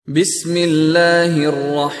بسم الله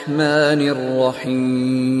الرحمن الرحيم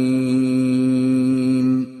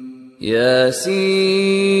ياسين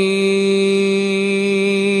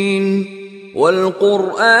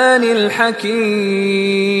والقرآن الحكيم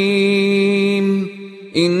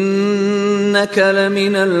إنك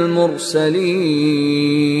لمن المرسلين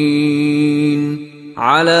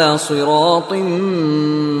على صراط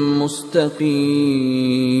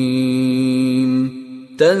مستقيم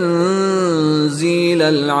تنزيل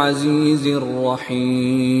العزيز الرحيم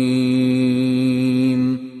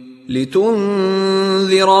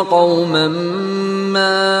لتنذر قوما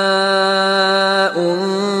ما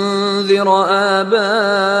أنذر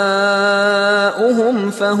آباؤهم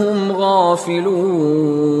فهم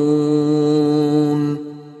غافلون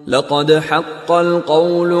لقد حق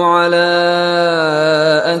القول على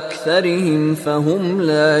أكثرهم فهم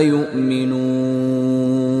لا يؤمنون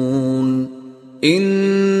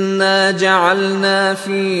إنا جعلنا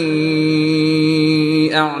في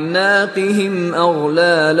أعناقهم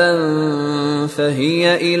أغلالا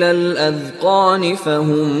فهي إلى الأذقان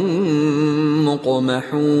فهم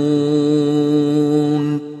مقمحون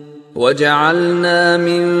وجعلنا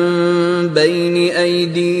من بين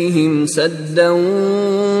أيديهم سدا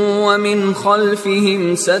ومن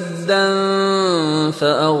خلفهم سدا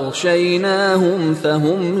فأغشيناهم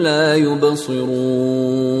فهم لا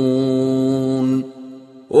يبصرون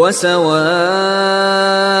وسواء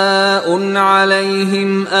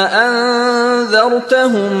عليهم أأنذرتهم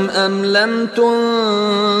أم لم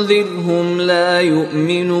تنذرهم لا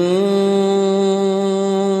يؤمنون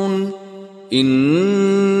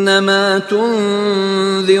إنما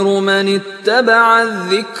تنذر من اتبع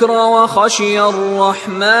الذكر وخشي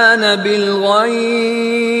الرحمن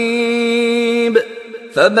بالغيب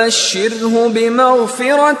فبشره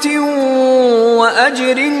بمغفرة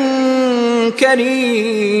وأجر كريم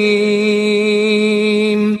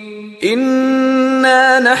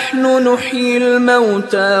إنا نحن نحيي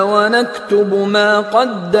الموتى ونكتب ما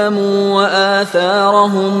قدموا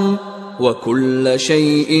وآثارهم وكل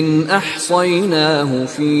شيء أحصيناه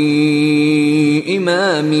في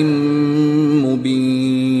إمام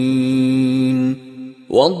مبين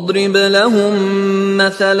واضرب لهم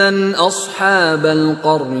مثلا أصحاب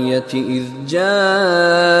القرية إذ جاءها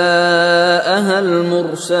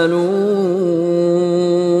المرسلون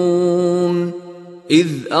إذ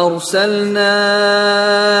أرسلنا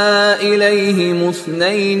إليهم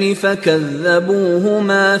اثنين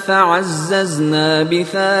فكذبوهما فعززنا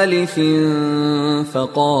بثالث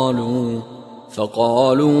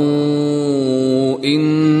فقالوا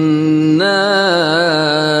إنا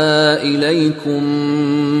إليكم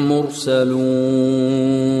مرسلون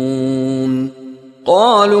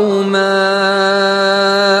قالوا ما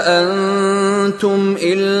أنتم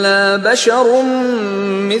إلا بشر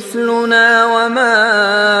مثلنا وما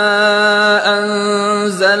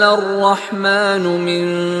أنزل الرحمن من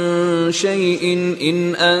شيء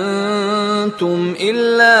إن أنتم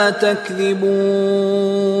إلا تكذبون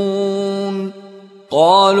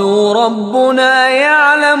قالوا ربنا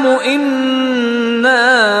يعلم إنا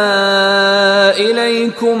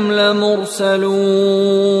إليكم لمرسلون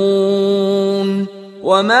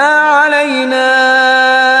وما علينا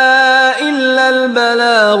إلا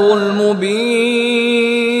البلاغ المبين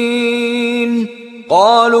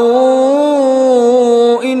قالوا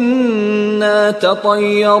إنا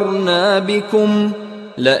تطيرنا بكم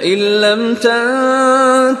لئن لم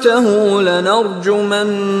تنتهوا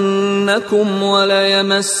لنرجمنكم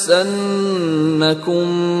وليمسنكم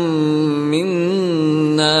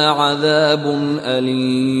منا عذاب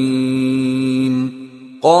أليم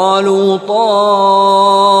قالوا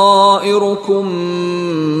طائركم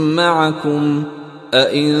معكم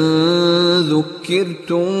أئن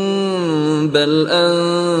ذكرتم بل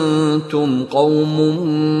أنتم قوم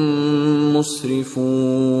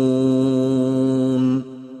مسرفون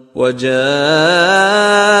وجاء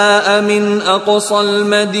من أقصى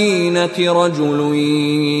المدينة رجل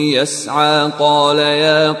يسعى قال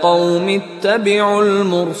يا قوم اتبعوا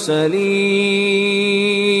المرسلين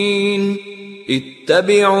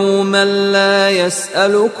اتبعوا من لا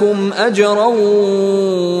يسألكم أجرا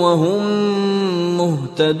وهم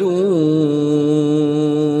مهتدون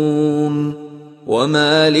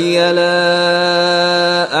وما لي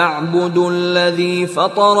لا أعبد الذي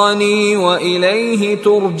فطرني وإليه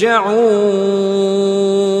ترجعون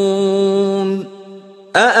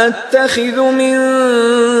أأتخذ من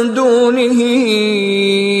دونه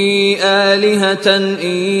آلهة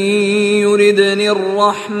إن يردني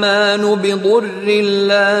الرحمن بضر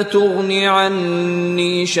لا تغن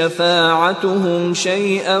عني شفاعتهم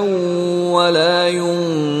شيئا ولا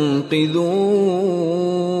ينقذون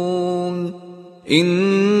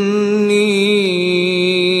إني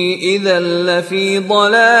إذا لفي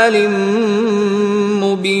ضلال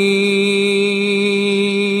مبين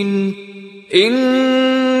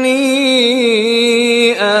إني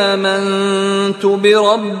آمنت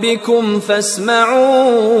بربكم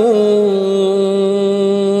فاسمعون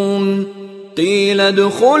قيل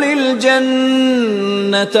ادخل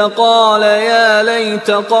الجنة قال يا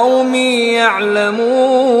ليت قومي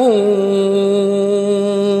يعلمون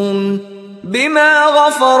بما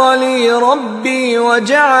غفر لي ربي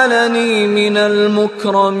وجعلني من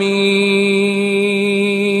المكرمين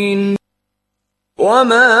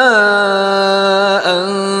وما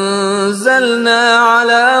أنزلنا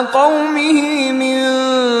على قومه من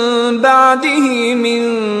بعده من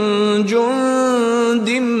جند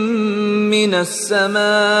من السماء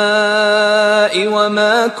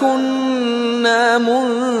وما كنا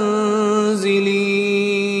منزلين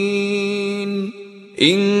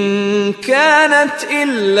إن كانت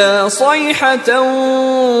إلا صيحة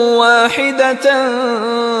واحدة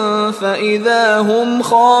فإذا هم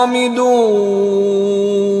خامدون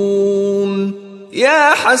يا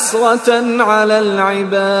حسرة على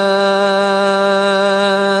العباد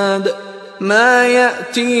ما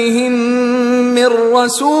يأتيهم من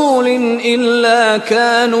رسول إلا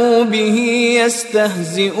كانوا به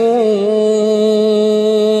يستهزئون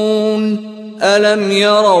ألم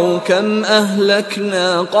يروا كم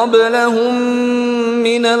أهلكنا قبلهم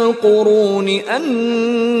من القرون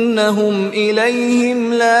أنهم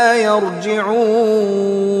إليهم لا يرجعون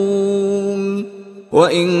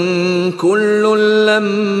وإن كل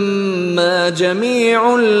لما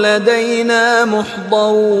جميع لدينا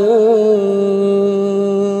محضرون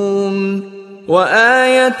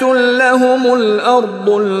وآية لهم الأرض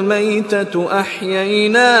الميتة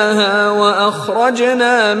أحييناها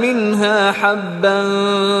وأخرجنا منها حبا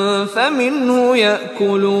فمنه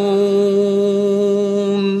يأكلون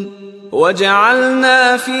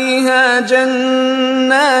وجعلنا فيها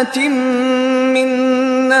جنات من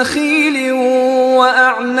نخيل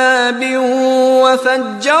وأعناب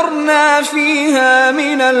وفجرنا فيها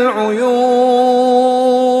من العيون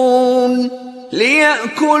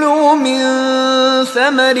ليأكلوا من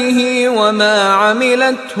ثمره وما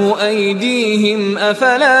عملته أيديهم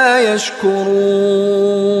أفلا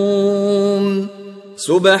يشكرون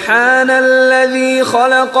سبحان الذي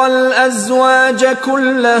خلق الأزواج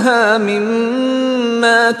كلها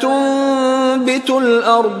مما تنبت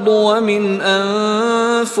الأرض ومن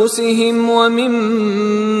أنفسهم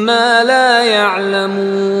ومما لا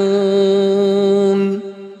يعلمون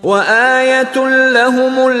وآية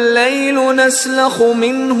لهم الليل نسلخ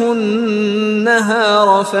منه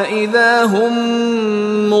النهار فإذا هم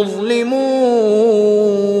مظلمون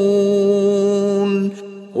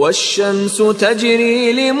والشمس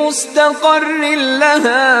تجري لمستقر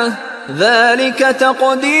لها ذلك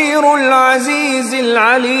تقدير العزيز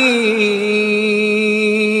العليم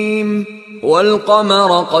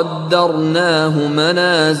والقمر قدرناه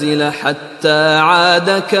منازل حتى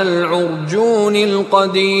عاد كالعرجون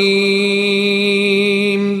القديم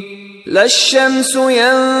لا الشمس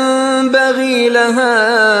ينبغي لها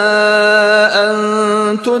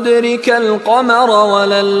أن تدرك القمر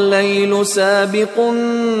ولا الليل سابق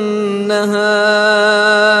النهار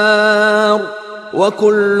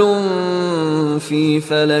وكل في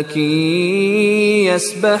فلك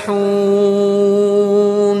يسبحون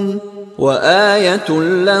وآية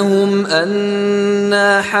لهم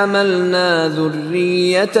أنا حملنا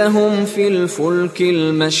ذريتهم في الفلك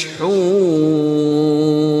المشحون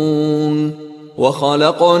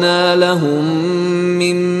وخلقنا لهم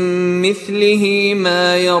من مثله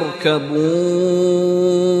ما يركبون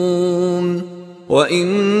وإن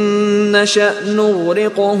نشأ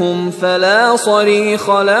نغرقهم فلا صريخ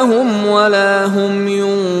لهم ولا هم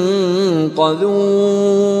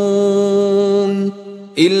ينقذون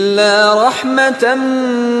إلا رحمة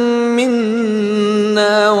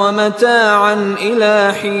منا ومتاعا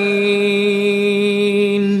إلى حين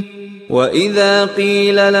وإذا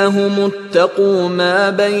قيل لهم اتقوا ما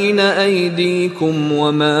بين أيديكم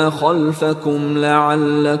وما خلفكم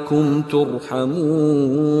لعلكم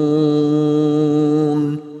ترحمون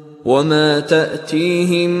وما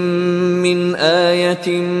تأتيهم من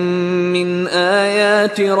آية من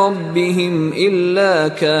آيات ربهم إلا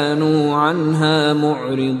كانوا عنها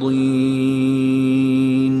معرضين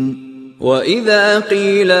وإذا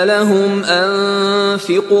قيل لهم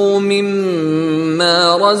أنفقوا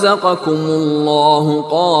مما رزقكم الله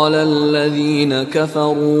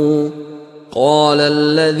قال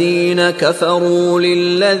الذين كفروا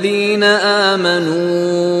للذين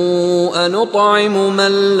آمنوا أنطعم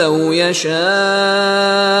من لو يشاء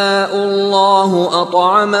الله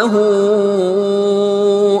أطعمه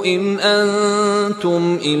إن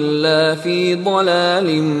أنتم إلا في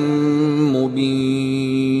ضلال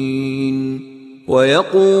مبين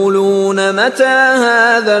ويقولون متى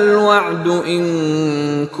هذا الوعد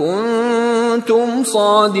إن كنتم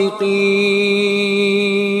صادقين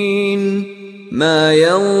ما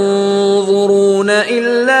ينظرون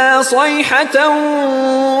إلا صيحة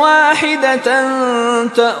واحدة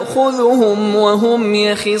تأخذهم وهم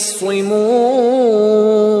يخصمون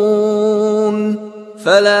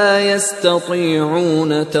فلا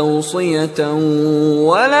يستطيعون توصية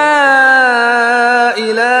ولا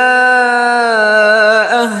إلى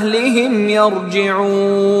أهلهم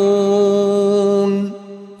يرجعون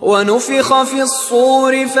ونفخ في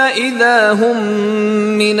الصور فإذا هم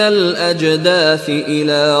من الأجداث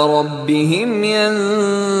إلى ربهم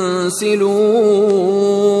ينسلون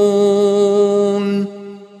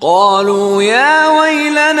قالوا يا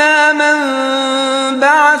ويلنا من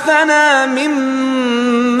بعثنا من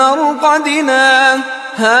مرقدنا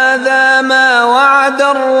هذا ما وعد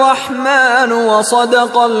الرحمن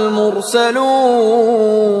وصدق المرسلون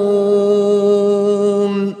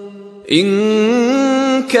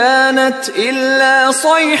إن كانت إلا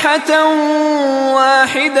صيحة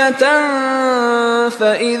واحدة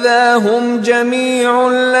فإذا هم جميع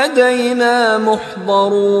لدينا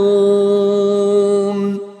محضرون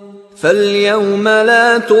فاليوم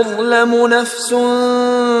لا تظلم نفس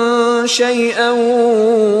شيئا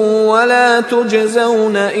ولا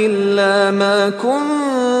تجزون إلا ما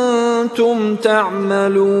كنتم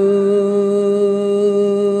تعملون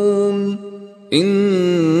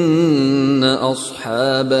إن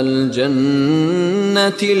أصحاب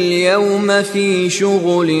الجنة اليوم في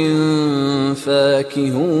شغل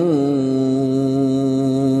فاكهون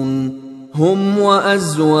هم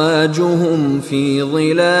وأزواجهم في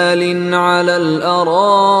ظلال على الأرائك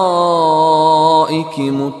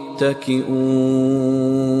متكئون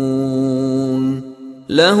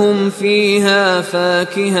لهم فيها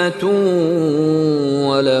فاكهة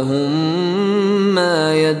ولهم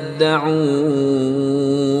ما يدعون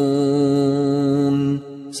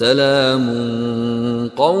سلام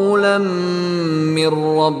قولا من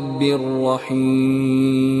رب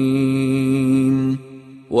رحيم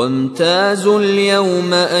وامتازوا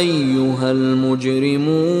اليوم أيها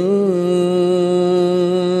المجرمون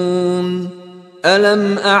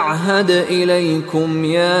ألم أعهد إليكم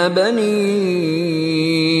يا بني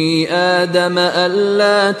آدم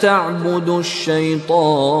ألا تعبدوا الشيطان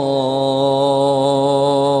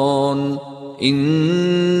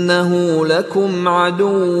إنه لكم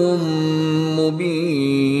عدو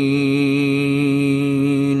مبين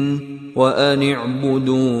وأن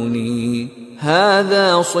اعبدوني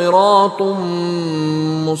هذا صراط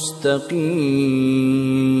مستقيم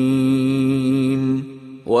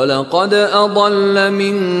ولقد أضل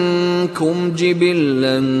منكم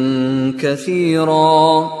جبلا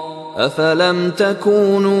كثيرا أفلم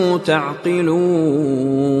تكونوا تعقلون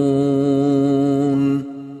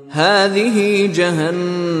هذه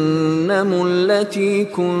جهنم التي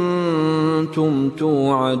كنتم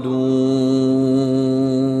توعدون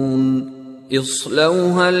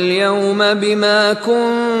اصلوها اليوم بما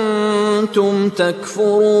كنتم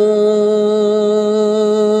تكفرون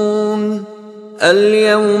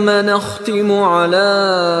اليوم نختم على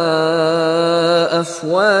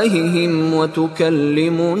أفواههم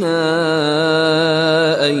وتكلمنا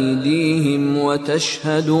أيديهم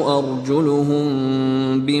وتشهد أرجلهم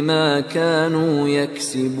بما كانوا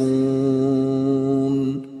يكسبون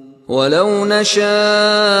ولو نشاء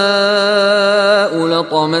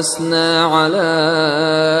لطمسنا على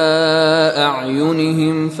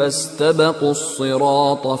أعينهم فاستبقوا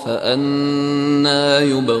الصراط فأنى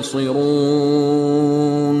يبصرون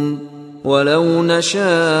ولو نشاء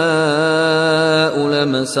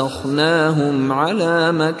لمسخناهم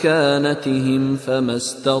على مكانتهم فما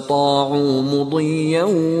استطاعوا مضيا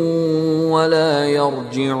ولا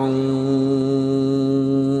يرجعون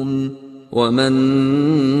ومن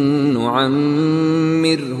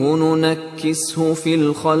نعمره ننكسه في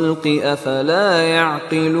الخلق أفلا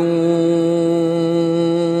يعقلون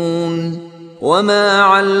وما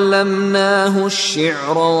علمناه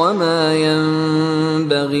الشعر وما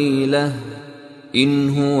ينبغي له إن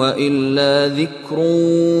هو إلا ذكر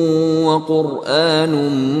وقرآن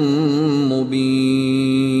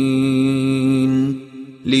مبين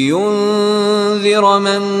لينذر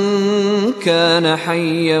من كان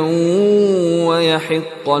حيا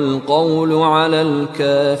ويحق القول على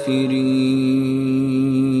الكافرين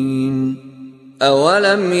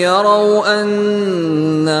أولم يروا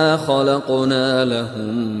أنا خلقنا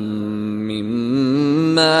لهم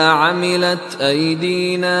مما عملت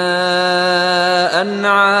أيدينا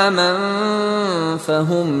أنعاما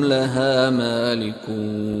فهم لها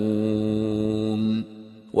مالكون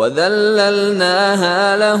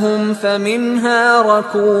وذللناها لهم فمنها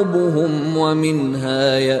ركوبهم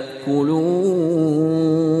ومنها يأكلون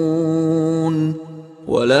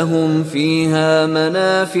ولهم فيها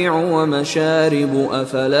منافع ومشارب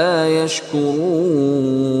أفلا يشكرون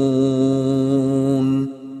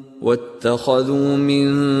واتخذوا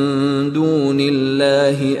من دون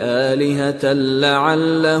الله آلهة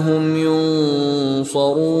لعلهم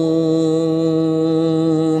ينصرون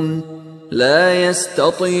لا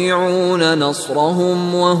يستطيعون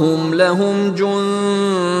نصرهم وهم لهم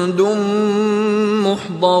جند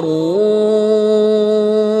محضرون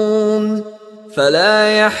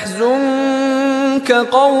فلا يحزنك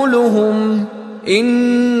قولهم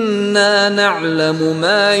إنا نعلم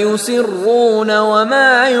ما يسرون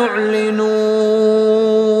وما يعلنون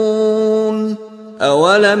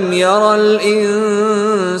أولم ير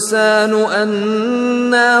الإنسان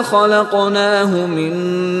أنا خلقناه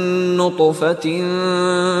من نطفة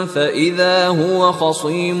فإذا هو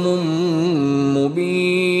خصيم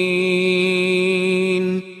مبين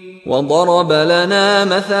وضرب لنا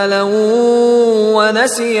مثلا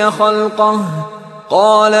ونسي خلقه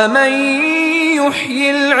قال من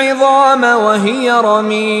يحيي العظام وهي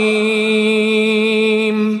رميم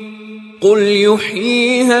قل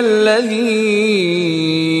يحييها الذي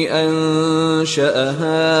أنشأها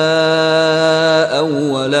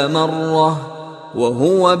أول مرة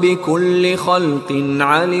وهو بكل خلق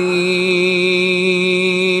عليم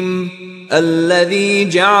الذي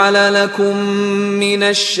جعل لكم من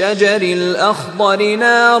الشجر الأخضر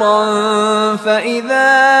نارا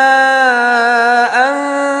فإذا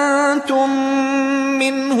أنتم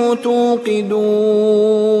منه توقدون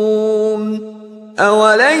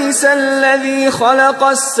أوليس الذي خلق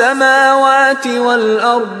السماوات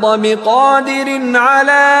والأرض بقادر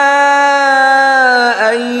على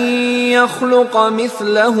أن يخلق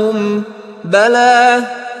مثلهم بلى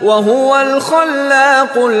وهو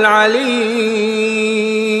الخلاق العليم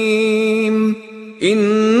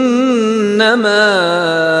إنما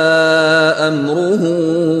أمره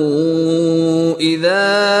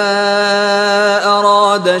إذا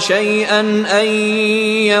أراد شيئا أن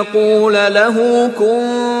يقول له كن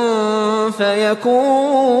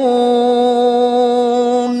فيكون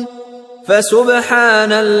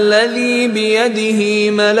فسبحان الذي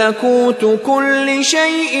بيده ملكوت كل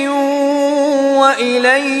شيء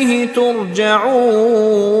وإليه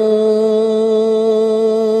ترجعون